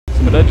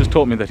My dad just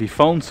told me that he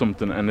found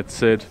something and it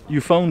said,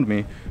 "You found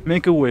me,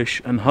 make a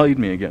wish and hide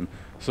me again."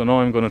 So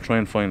now I'm going to try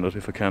and find it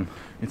if I can.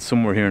 It's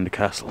somewhere here in the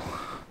castle,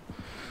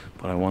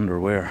 but I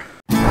wonder where.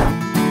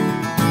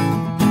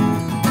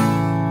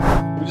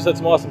 We just had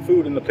some awesome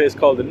food in the place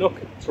called the Nook.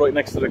 It's right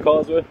next to the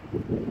causeway.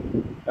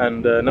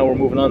 And now we're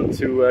moving on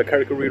to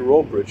Carrick Rede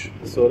rope bridge.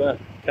 So that,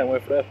 can't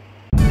wait for that.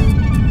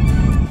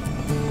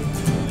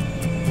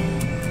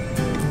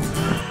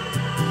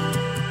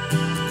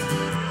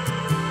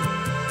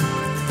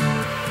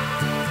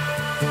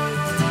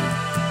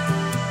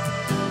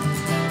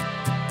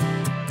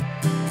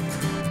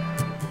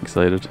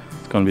 Excited.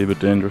 It's gonna be a bit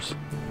dangerous,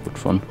 but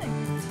fun.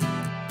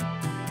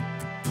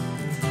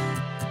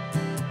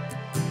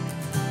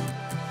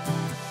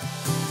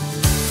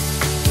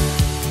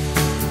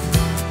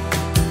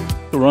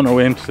 So we're on our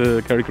way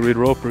into Carrick Rede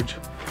rope bridge.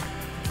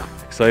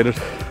 Excited. I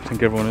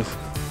think everyone is.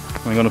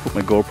 I'm gonna put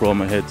my GoPro on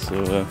my head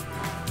so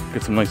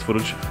get some nice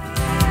footage.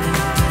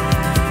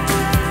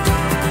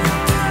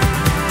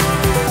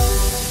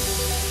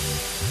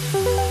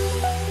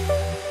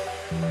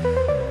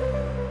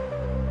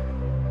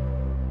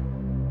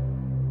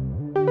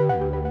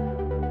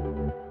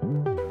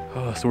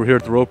 So we're here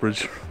at the rope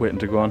bridge, waiting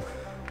to go on.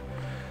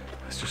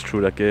 It's just through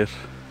that gate,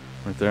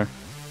 right there,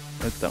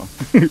 right down.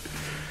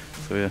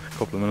 So yeah, a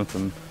couple of minutes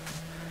and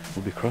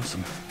we'll be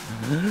crossing.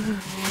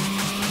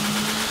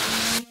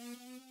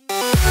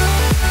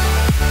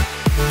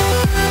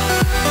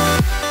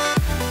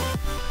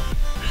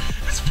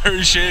 It's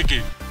very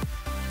shaky.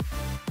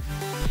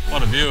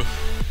 What a view.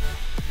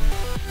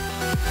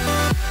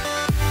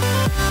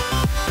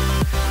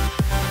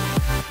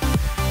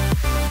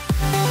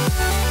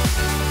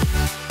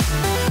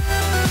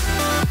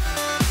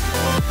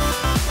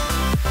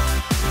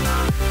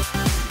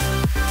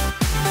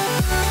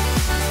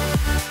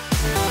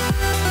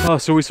 Oh,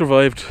 so we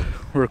survived.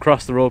 We're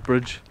across the rope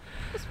bridge.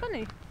 It was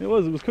funny. It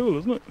was cool,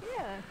 wasn't it?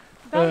 Yeah,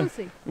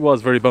 bouncy. It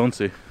was very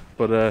bouncy,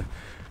 but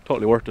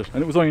totally worth it.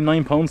 And it was only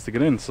 £9 to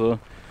get in, so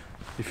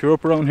if you're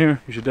up around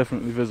here, you should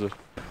definitely visit.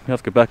 We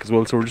have to get back as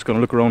well, so we're just going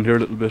to look around here a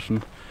little bit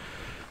and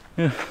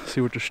yeah,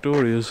 see what the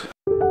story is.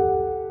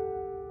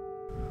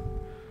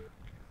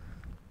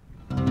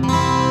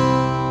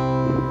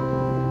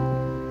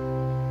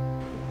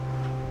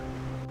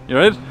 You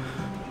right?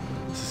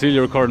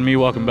 Cecilia recording me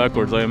walking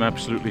backwards. I am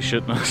absolutely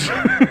shitting it.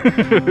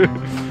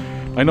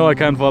 I know I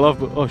can't fall off,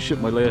 but oh shit,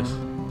 my lace.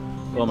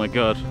 Oh my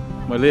god.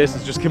 My lace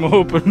has just came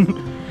open.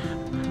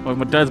 Oh,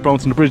 my dad's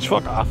bouncing the bridge.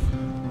 Fuck off.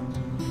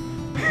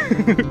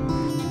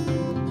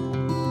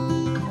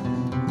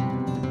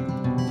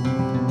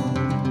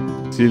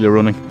 Cecilia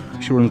running.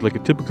 She runs like a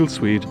typical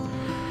Swede.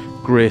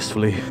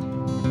 Gracefully.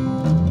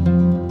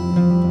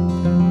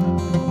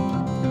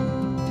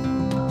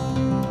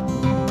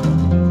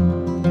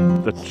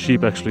 That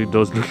sheep actually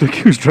does look like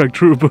he was dragged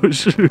through a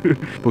bush.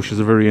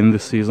 Bushes are very in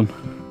this season.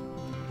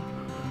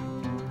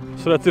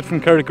 So that's it from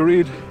Carrick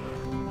Rede.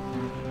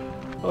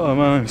 Oh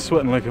man, I'm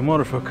sweating like a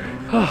motherfucker.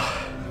 Oh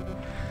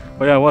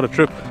yeah, what a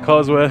trip.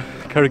 Causeway,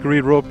 Carrick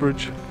Rede rope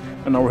bridge,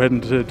 and now we're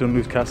heading to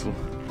Dunluce Castle.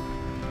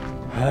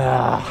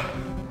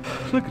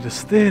 Look at the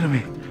state of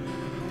me.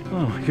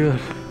 Oh my god.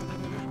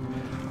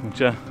 But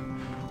yeah,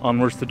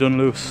 onwards to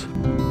Dunluce.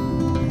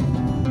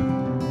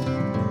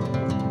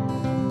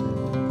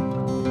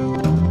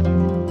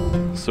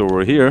 So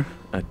we're here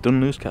at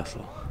Dunluce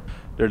Castle.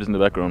 There it is in the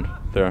background.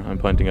 There, I'm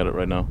pointing at it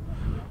right now.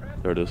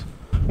 There it is.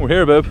 We're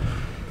here, babe.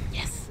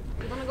 Yes.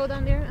 You wanna go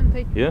down there and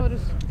take photos?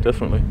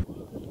 Definitely.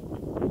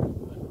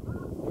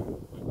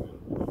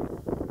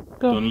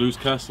 Go. Dunluce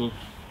Castle.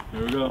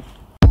 Here we go.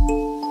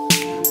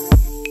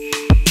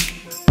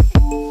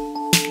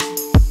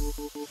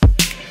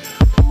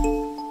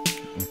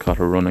 I caught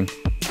her running.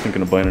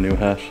 Thinking of buying a new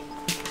hat.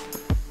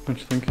 What do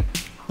you think?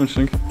 What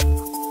do you think?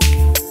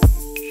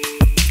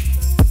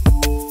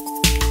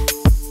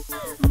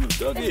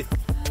 Doggy.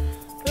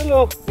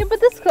 Hello. Yeah, but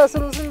this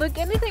castle doesn't look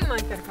anything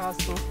like that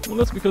castle. Well,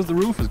 that's because the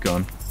roof is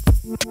gone.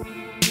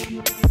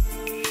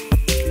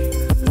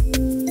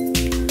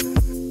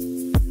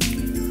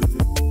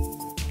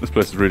 This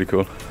place is really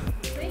cool.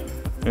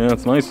 Yeah,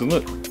 it's nice, isn't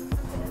it?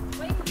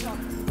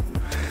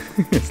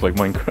 It's like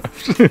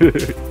Minecraft.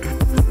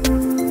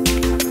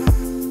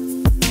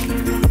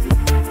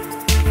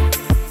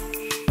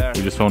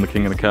 We just found the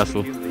king in the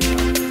castle.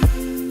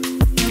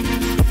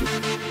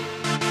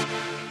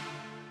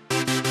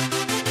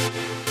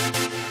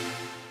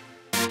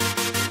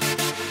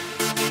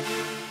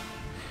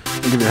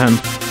 Give you a hand.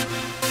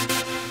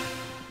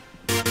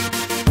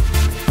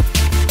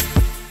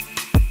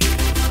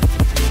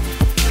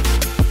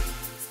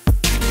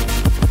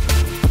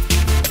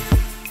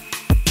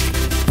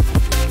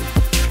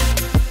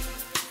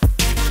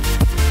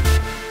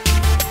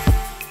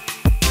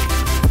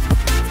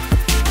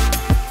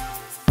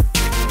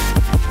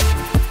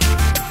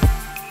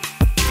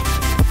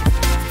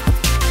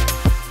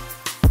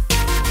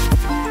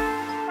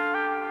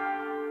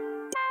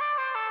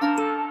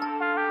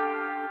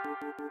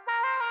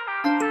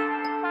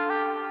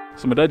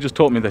 my dad just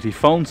told me that he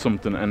found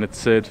something and it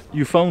said,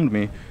 "You found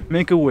me,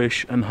 make a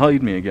wish and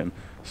hide me again."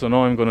 So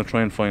now I'm going to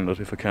try and find it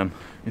if I can.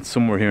 It's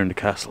somewhere here in the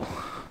castle,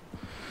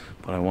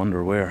 but I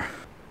wonder where.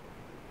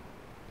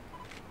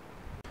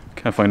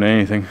 Can't find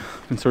anything.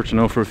 Been searching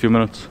now for a few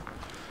minutes.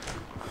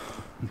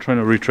 I'm trying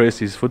to retrace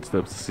these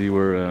footsteps to see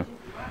where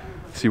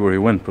he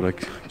went, but I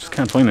just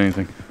can't find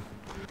anything.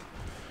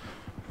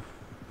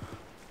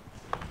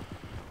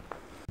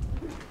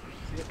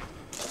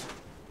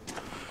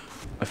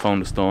 I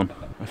found a stone.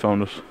 I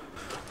found it.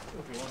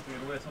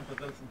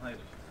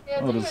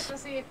 Oh, there's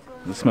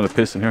the smell of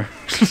piss in here.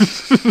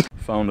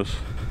 Found it.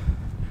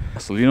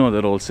 So you know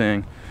that old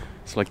saying,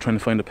 it's like trying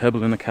to find a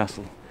pebble in a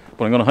castle.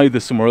 But I'm gonna hide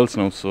this somewhere else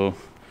now, so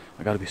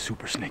I gotta be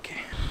super sneaky.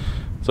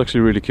 It's actually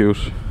really cute.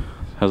 It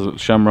has a little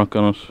shamrock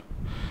on it.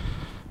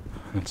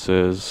 It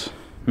says,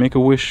 "Make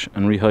a wish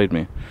and re-hide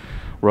me.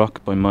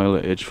 Rock by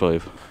𝗲, age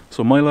 5.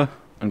 So 𝗲,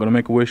 I'm gonna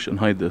make a wish and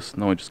hide this.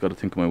 Now I just gotta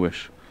think of my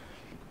wish.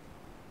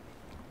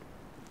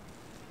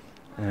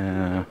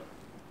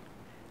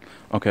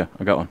 Okay,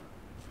 I got one.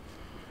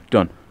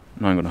 Done.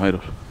 Now I'm gonna hide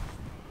it.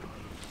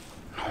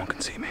 No one can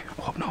see me.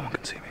 I hope no one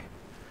can see me.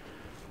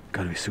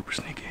 Gotta be super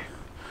sneaky.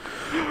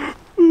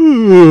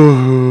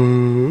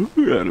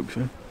 Yeah, it'll be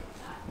fine.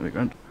 That'll be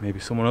grand. Maybe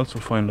someone else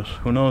will find it.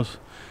 Who knows?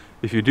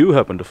 If you do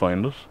happen to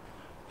find it,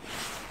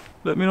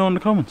 let me know in the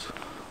comments.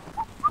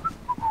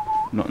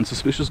 Nothing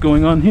suspicious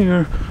going on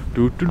here.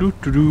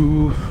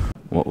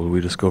 What will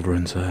we discover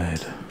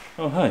inside?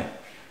 Oh, hi.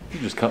 You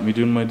just caught me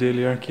doing my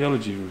daily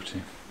archaeology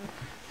routine.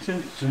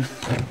 This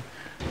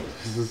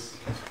is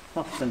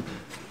nothing.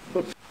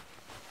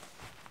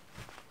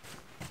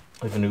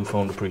 I have a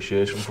newfound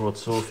appreciation for what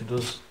Sophie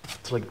does.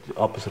 It's like the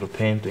opposite of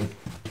painting.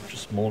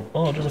 Just mold.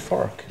 Oh, there's a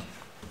fork.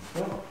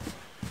 Oh.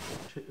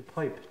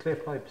 Clay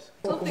pipes.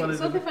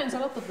 Sophie finds a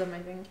lot of them, I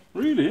think.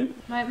 Really?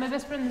 My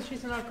best friend,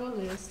 she's an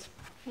archaeologist.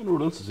 I wonder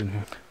what else is in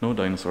here. No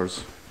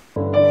dinosaurs.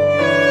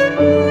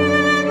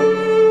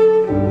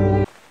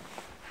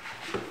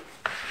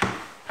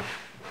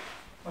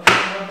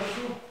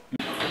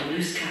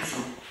 Dunluce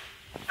Castle,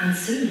 and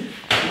soon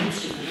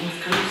most of the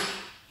north coast.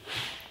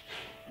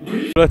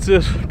 That's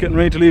it. Getting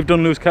ready to leave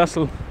Dunluce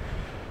Castle.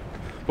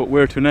 But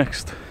where to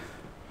next?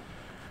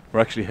 We're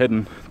actually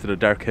heading to the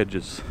Dark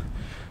Hedges,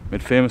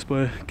 made famous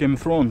by Game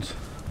of Thrones.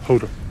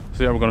 Hold on.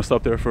 So yeah, we're going to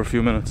stop there for a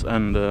few minutes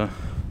and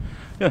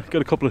yeah,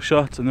 get a couple of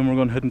shots, and then we're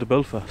going to head into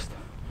Belfast.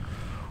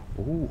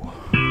 Ooh.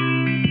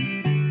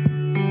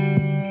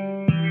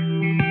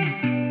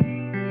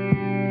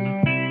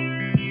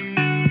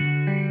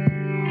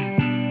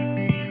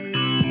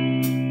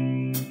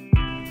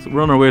 So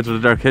we're on our way to the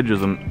Dark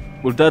Hedges, and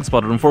well, Dad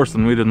spotted him first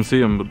and we didn't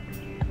see him, but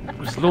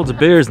there's loads of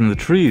bears in the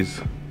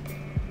trees.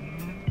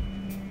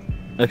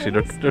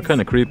 Actually, they're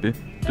kind of creepy.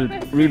 They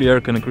really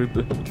are kind of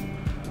creepy.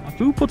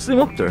 Who puts them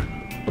up there?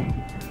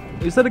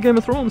 Is that a Game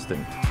of Thrones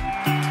thing?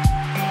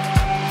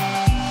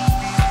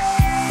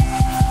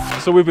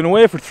 So we've been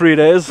away for 3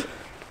 days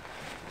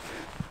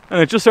and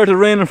it just started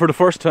raining for the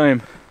first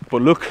time.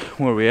 But look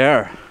where we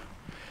are.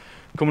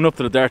 Coming up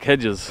to the Dark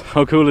Hedges.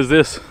 How cool is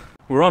this?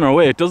 We're on our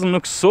way. It doesn't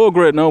look so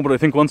great now, but I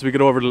think once we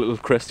get over the little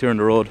crest here in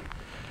the road,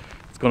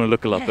 it's going to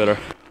look a lot better.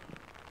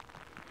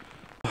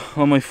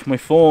 Oh, my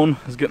phone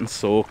is getting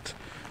soaked.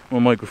 My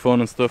microphone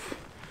and stuff.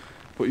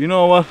 But you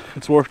know what?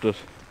 It's worth it.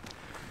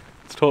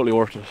 It's totally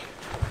worth it.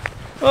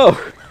 Oh!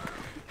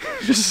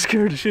 You just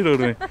scared the shit out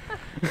of me.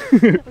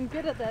 I'm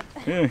good at that.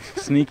 Yeah,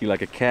 sneaky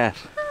like a cat.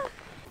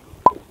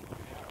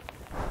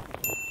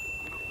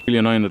 Really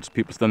annoying that there's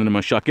people standing in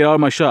my shot. Get out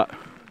of my shot!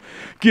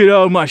 Get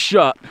out of my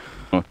shot!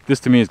 Oh, this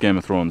to me is Game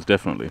of Thrones,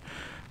 definitely.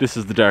 This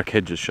is the Dark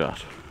Hedges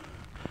shot.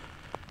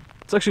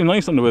 It's actually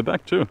nice on the way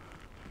back too.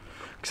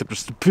 Except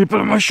there's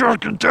people in my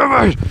shot, can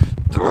damn it!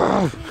 You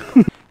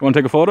want to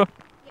take a photo?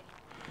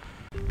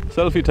 Yeah.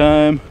 Selfie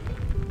time!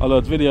 Although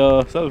it's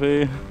video,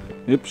 selfie.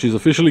 Yep, she's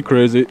officially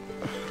crazy.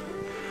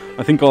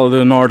 I think all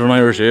the Northern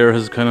Irish air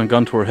has kind of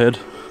gone to her head.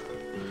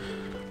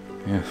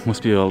 Yeah,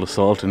 must be all the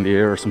salt in the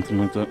air or something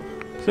like that.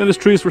 So there's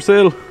trees for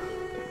sale.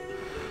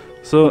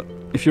 So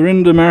if you're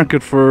in the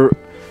market for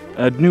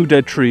a new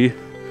dead tree,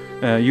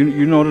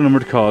 you know the number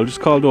to call. Just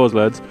call those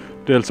lads.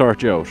 They'll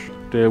sort you out.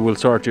 They will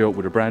sort you out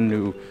with a brand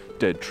new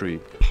dead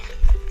tree.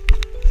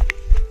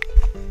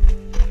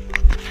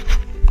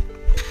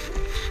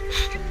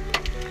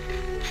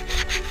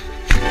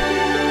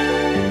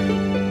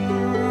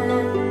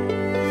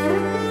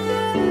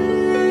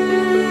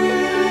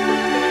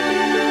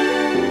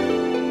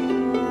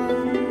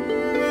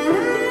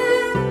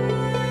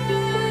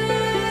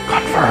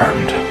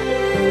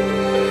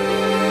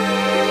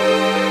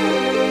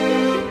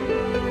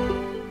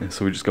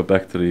 So we just got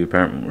back to the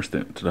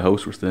apartment to the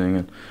house we're staying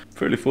in.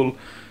 Fairly full,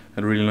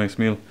 had a really nice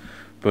meal.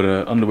 But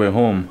on the way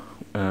home,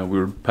 we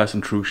were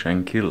passing through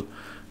Shankill.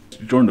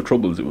 During the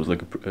Troubles, it was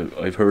like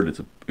I've heard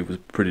it was a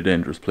pretty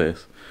dangerous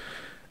place.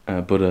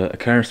 But a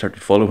car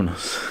started following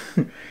us,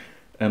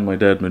 and my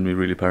dad made me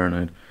really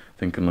paranoid,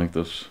 thinking like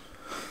that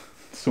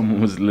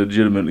someone was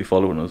legitimately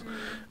following us,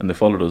 and they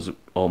followed us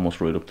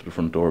almost right up to the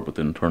front door, but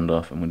then turned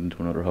off and went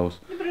into another house.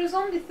 Yeah, but it was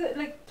only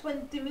like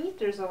 20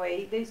 meters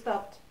away. They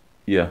stopped.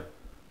 Yeah,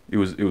 it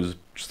was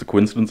just a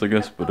coincidence, I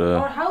guess. But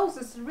our house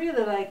is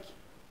really like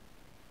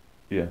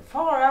yeah,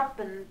 far up,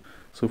 and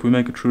so if we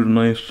make it through the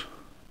night,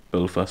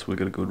 Belfast will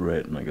get a good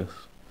rating, I guess.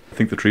 I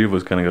think the three of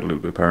us kind of got a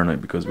little bit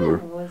paranoid because we were.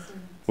 No, it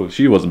wasn't. Well,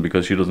 she wasn't,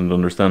 because she doesn't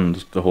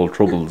understand the whole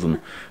troubles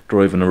and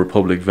driving a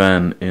Republic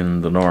van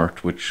in the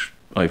north, which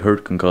I've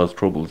heard can cause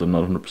troubles. I'm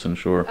not 100%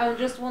 sure. I'm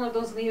just one of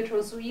those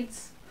neutral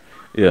Swedes.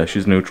 Yeah,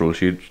 she's neutral.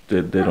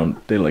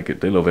 They like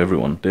it. They love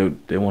everyone.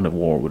 They want a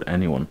war with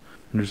anyone.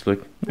 And just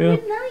like, yeah,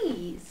 They're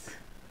nice.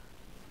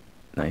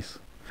 nice.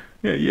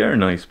 Yeah, you're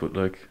nice, but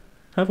like,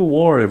 have a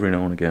war every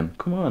now and again.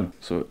 Come on.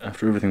 So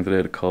after everything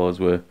today, the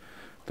Causeway,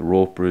 the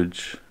Rope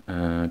Bridge,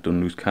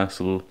 Dunluce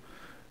Castle,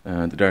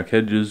 the Dark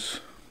Hedges.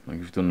 Like,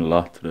 we've done a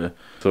lot today.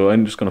 So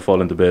I'm just gonna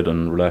fall into bed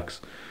and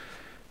relax,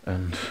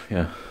 and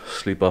yeah,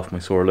 sleep off my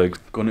sore legs.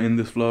 Gonna end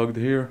this vlog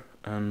here,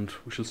 and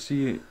we shall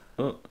see.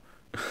 Oh.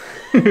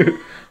 I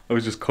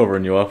was just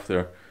covering you off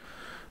there.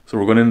 So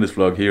we're gonna end this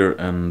vlog here,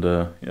 and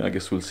yeah, I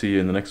guess we'll see you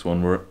in the next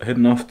one. We're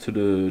heading off to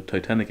the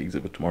Titanic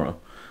exhibit tomorrow,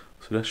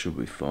 so that should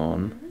be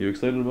fun. You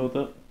excited about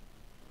that?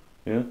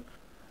 Yeah?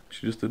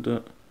 She just did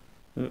that.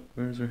 Oh,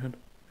 where's her head?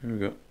 Here we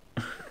go.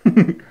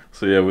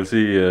 So yeah, we'll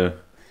see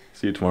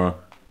you tomorrow.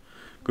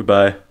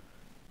 Goodbye.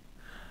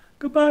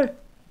 Goodbye.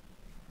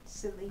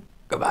 Silly.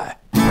 Goodbye.